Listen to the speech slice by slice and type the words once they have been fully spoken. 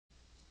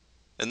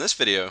In this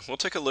video, we'll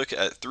take a look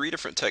at 3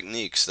 different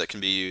techniques that can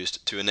be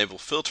used to enable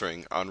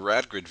filtering on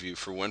RadGridView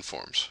for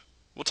WinForms.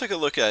 We'll take a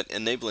look at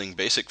enabling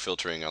basic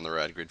filtering on the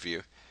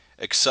RadGridView,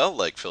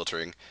 Excel-like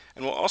filtering,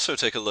 and we'll also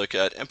take a look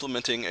at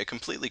implementing a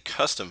completely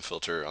custom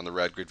filter on the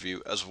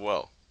RadGridView as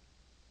well.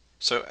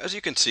 So as you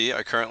can see,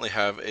 I currently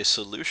have a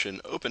solution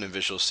open in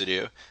Visual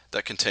Studio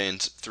that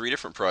contains 3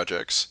 different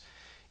projects.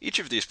 Each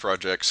of these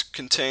projects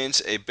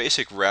contains a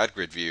basic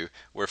RadGrid view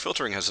where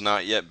filtering has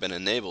not yet been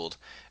enabled,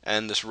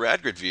 and this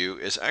RadGrid view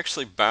is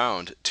actually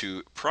bound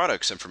to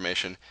products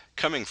information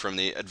coming from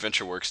the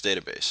AdventureWorks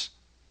database.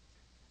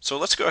 So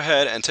let's go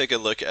ahead and take a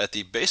look at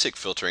the basic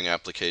filtering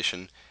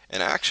application in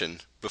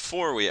action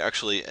before we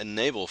actually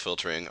enable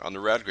filtering on the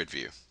RadGrid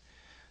view.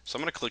 So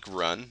I'm going to click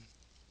Run,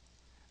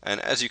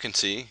 and as you can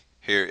see,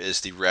 here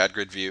is the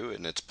RadGrid view,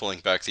 and it's pulling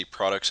back the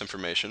products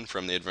information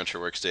from the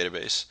AdventureWorks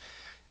database.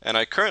 And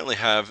I currently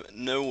have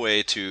no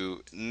way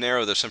to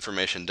narrow this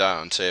information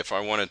down, say if I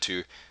wanted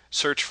to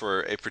search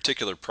for a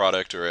particular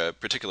product or a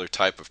particular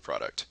type of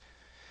product.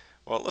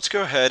 Well, let's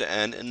go ahead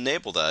and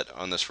enable that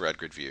on this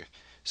RadGrid view.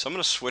 So I'm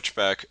going to switch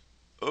back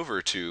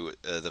over to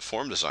the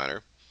form designer.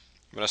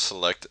 I'm going to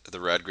select the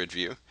RadGrid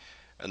view,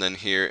 and then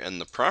here in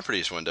the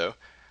properties window,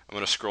 I'm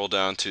going to scroll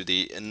down to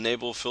the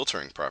enable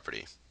filtering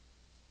property.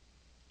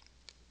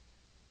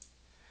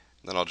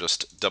 Then I'll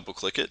just double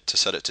click it to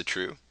set it to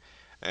true.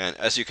 And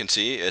as you can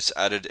see, it's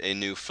added a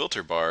new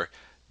filter bar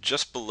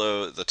just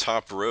below the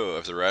top row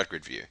of the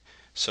RadGrid view.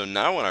 So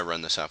now when I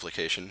run this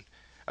application,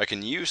 I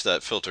can use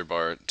that filter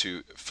bar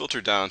to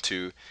filter down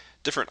to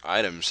different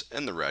items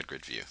in the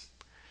RadGrid view.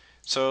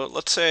 So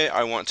let's say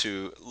I want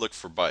to look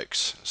for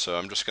bikes. So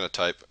I'm just going to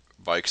type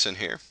bikes in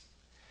here.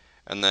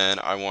 And then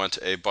I want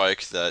a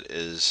bike that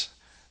is,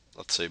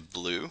 let's say,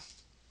 blue.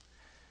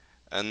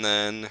 And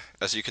then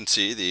as you can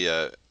see,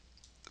 the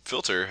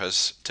filter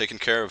has taken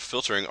care of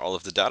filtering all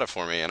of the data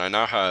for me, and I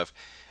now have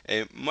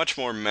a much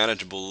more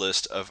manageable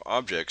list of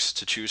objects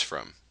to choose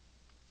from.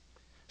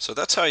 So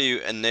that's how you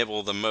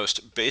enable the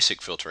most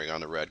basic filtering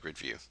on the RadGrid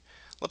view.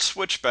 Let's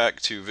switch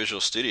back to Visual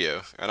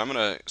Studio, and I'm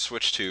going to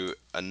switch to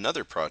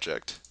another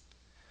project,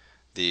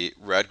 the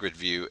RadGrid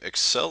View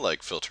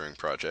Excel-like filtering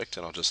project,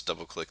 and I'll just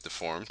double click the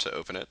form to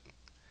open it.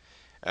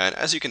 And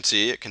as you can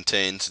see, it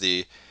contains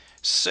the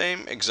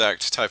same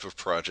exact type of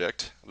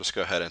project. I'll just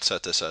go ahead and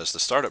set this as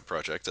the startup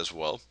project as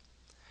well.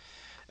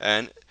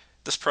 And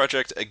this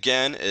project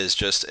again is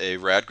just a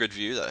RadGrid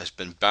view that has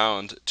been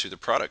bound to the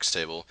products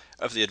table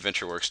of the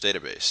AdventureWorks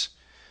database.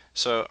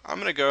 So I'm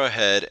going to go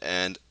ahead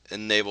and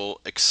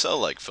enable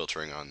Excel-like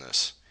filtering on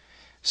this.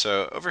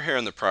 So over here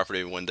in the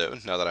property window,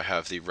 now that I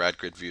have the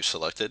RadGrid view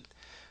selected,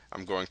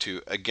 I'm going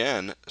to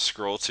again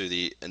scroll to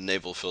the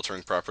enable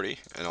filtering property,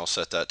 and I'll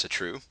set that to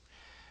true.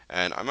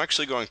 And I'm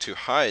actually going to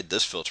hide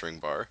this filtering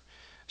bar.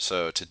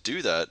 So to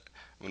do that,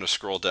 I'm going to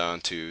scroll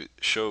down to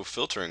show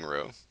filtering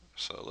row.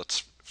 So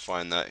let's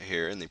find that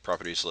here in the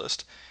properties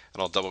list,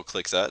 and I'll double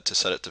click that to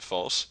set it to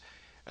false.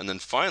 And then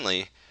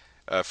finally,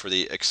 for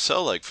the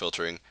Excel-like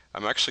filtering,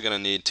 I'm actually going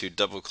to need to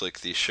double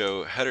click the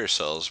show header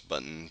cells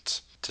button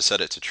to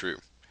set it to true.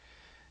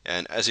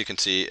 And as you can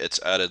see, it's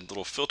added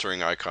little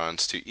filtering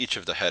icons to each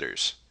of the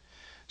headers.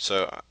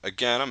 So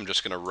again, I'm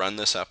just going to run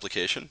this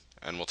application,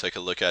 and we'll take a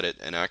look at it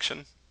in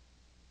action.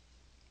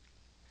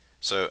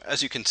 So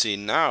as you can see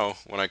now,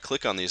 when I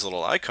click on these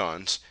little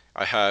icons,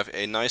 I have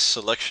a nice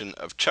selection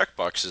of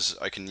checkboxes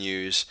I can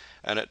use,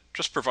 and it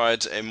just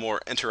provides a more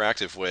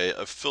interactive way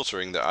of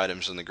filtering the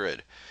items in the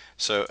grid.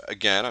 So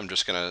again, I'm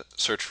just going to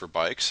search for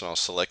bikes, and I'll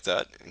select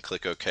that and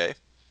click OK.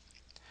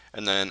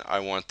 And then I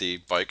want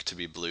the bike to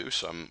be blue,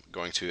 so I'm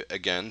going to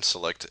again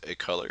select a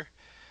color,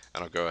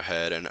 and I'll go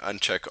ahead and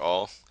uncheck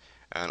all,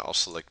 and I'll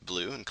select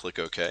blue and click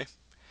OK.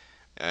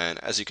 And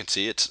as you can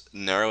see, it's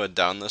narrowed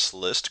down this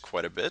list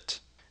quite a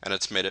bit, and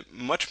it's made it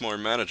much more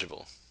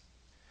manageable.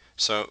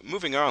 So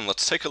moving on,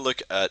 let's take a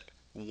look at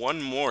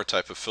one more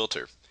type of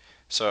filter.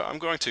 So I'm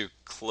going to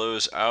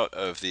close out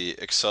of the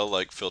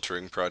Excel-like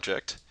filtering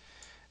project,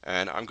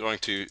 and I'm going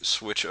to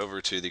switch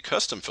over to the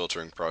custom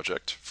filtering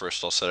project.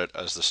 First I'll set it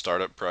as the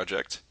startup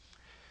project,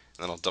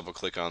 and then I'll double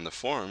click on the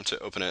form to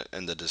open it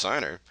in the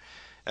designer.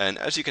 And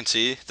as you can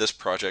see, this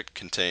project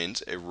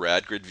contains a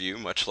RadGrid view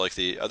much like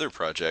the other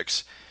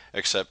projects,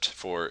 except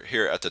for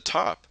here at the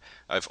top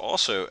I've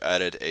also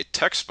added a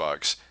text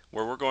box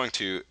where we're going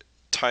to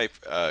type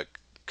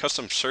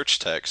custom search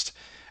text,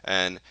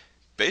 and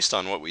based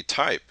on what we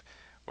type,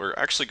 we're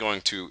actually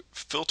going to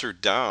filter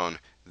down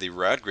the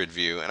RadGrid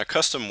view in a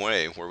custom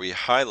way where we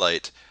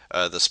highlight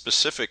the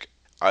specific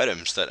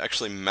items that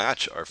actually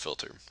match our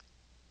filter.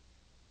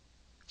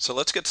 So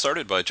let's get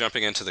started by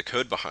jumping into the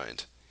code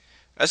behind.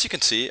 As you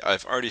can see,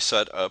 I've already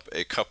set up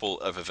a couple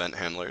of event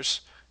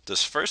handlers.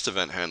 This first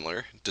event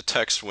handler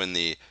detects when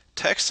the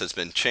text has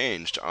been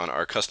changed on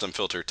our custom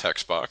filter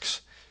text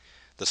box.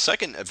 The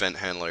second event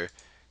handler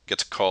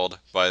gets called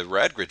by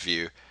RadGrid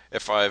view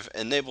if I've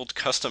enabled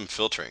custom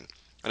filtering,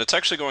 and it's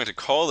actually going to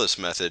call this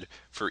method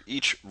for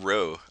each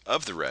row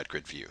of the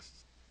RadGrid view.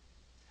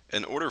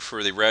 In order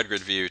for the RadGrid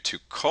view to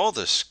call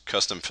this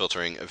custom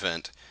filtering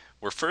event,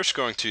 we're first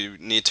going to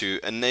need to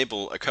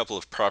enable a couple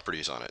of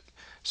properties on it.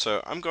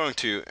 So I'm going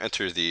to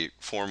enter the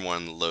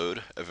Form1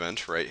 load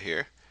event right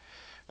here,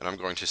 and I'm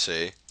going to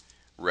say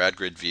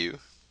RadGridView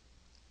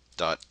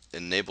dot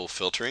enable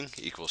filtering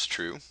equals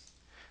true.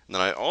 And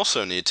then I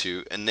also need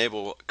to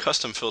enable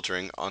custom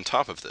filtering on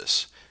top of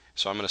this.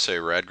 So I'm going to say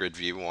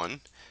RadGridView1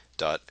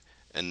 dot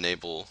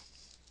enable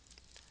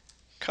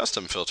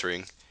custom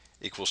filtering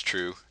equals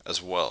true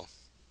as well.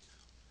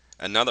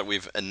 And now that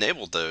we've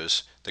enabled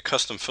those, the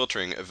custom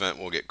filtering event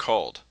will get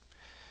called.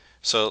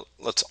 So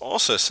let's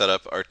also set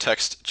up our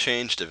text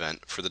changed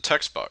event for the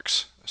text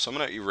box. So I'm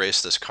going to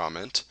erase this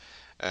comment,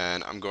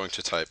 and I'm going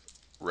to type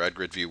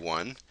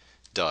RadGridView1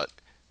 dot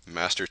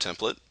master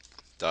template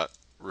dot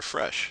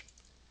refresh.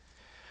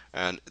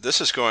 And this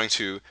is going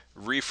to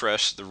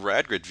refresh the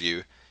RadGrid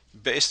view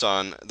based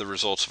on the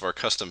results of our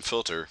custom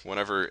filter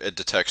whenever it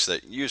detects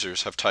that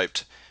users have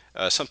typed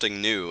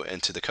something new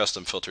into the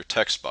custom filter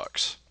text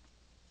box.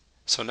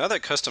 So now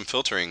that custom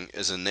filtering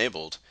is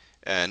enabled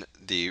and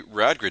the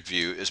RadGrid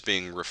view is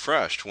being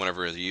refreshed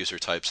whenever the user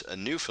types a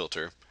new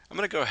filter, I'm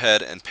going to go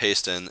ahead and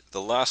paste in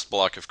the last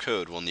block of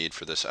code we'll need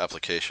for this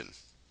application.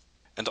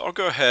 And I'll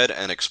go ahead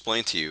and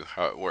explain to you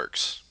how it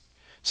works.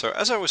 So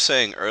as I was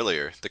saying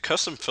earlier, the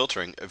custom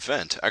filtering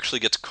event actually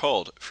gets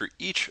called for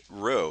each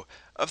row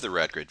of the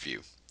RadGrid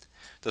view.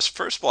 This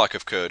first block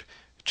of code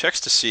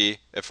checks to see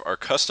if our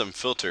custom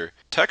filter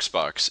text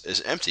box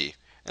is empty,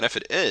 and if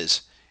it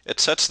is, it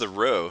sets the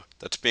row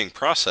that's being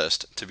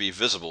processed to be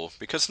visible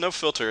because no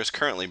filter is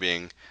currently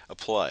being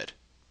applied.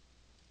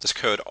 This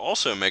code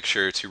also makes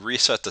sure to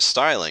reset the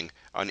styling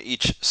on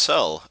each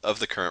cell of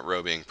the current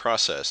row being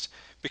processed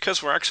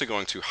because we're actually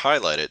going to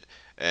highlight it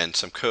and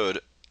some code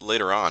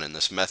later on in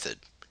this method.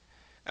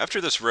 After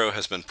this row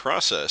has been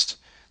processed,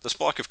 this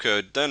block of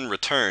code then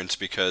returns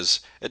because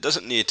it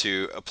doesn't need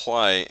to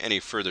apply any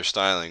further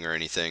styling or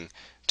anything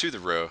to the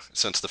row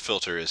since the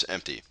filter is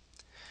empty.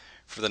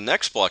 For the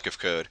next block of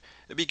code,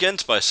 it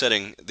begins by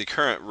setting the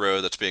current row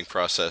that's being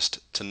processed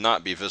to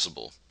not be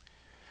visible.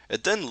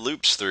 It then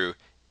loops through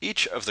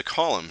each of the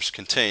columns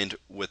contained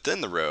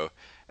within the row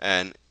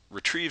and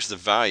retrieves the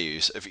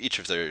values of each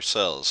of their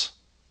cells.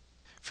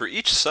 For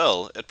each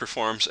cell, it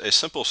performs a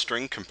simple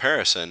string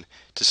comparison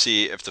to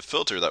see if the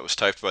filter that was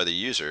typed by the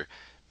user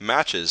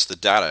matches the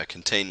data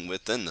contained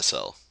within the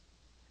cell.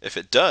 If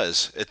it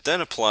does, it then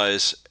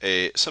applies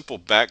a simple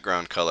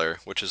background color,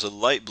 which is a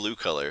light blue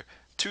color,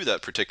 to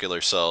that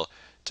particular cell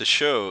to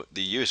show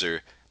the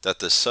user that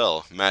this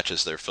cell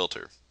matches their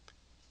filter.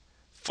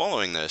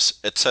 Following this,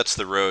 it sets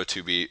the row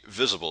to be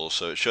visible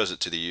so it shows it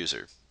to the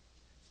user.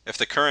 If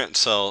the current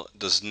cell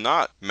does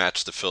not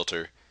match the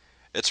filter,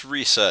 it's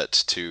reset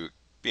to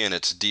be in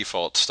its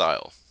default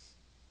style.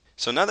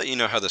 So now that you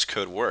know how this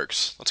code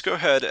works, let's go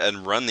ahead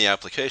and run the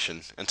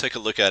application and take a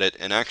look at it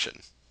in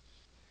action.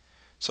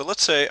 So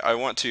let's say I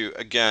want to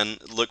again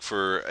look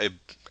for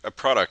a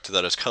product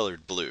that is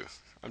colored blue.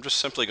 I'm just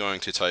simply going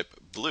to type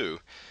blue,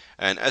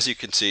 and as you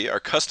can see, our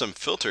custom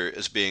filter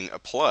is being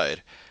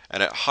applied,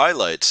 and it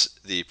highlights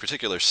the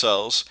particular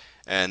cells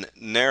and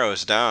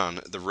narrows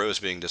down the rows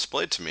being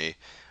displayed to me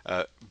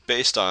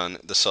based on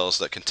the cells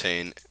that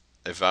contain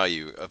a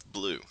value of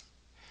blue.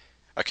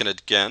 I can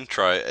again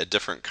try a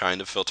different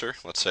kind of filter.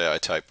 Let's say I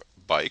type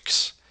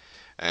bikes,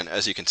 and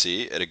as you can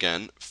see, it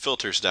again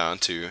filters down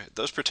to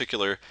those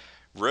particular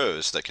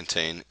rows that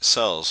contain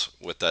cells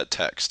with that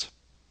text.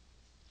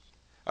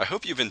 I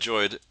hope you've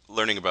enjoyed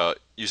learning about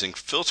using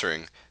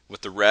filtering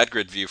with the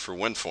RadGrid view for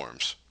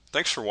WinForms.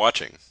 Thanks for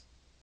watching.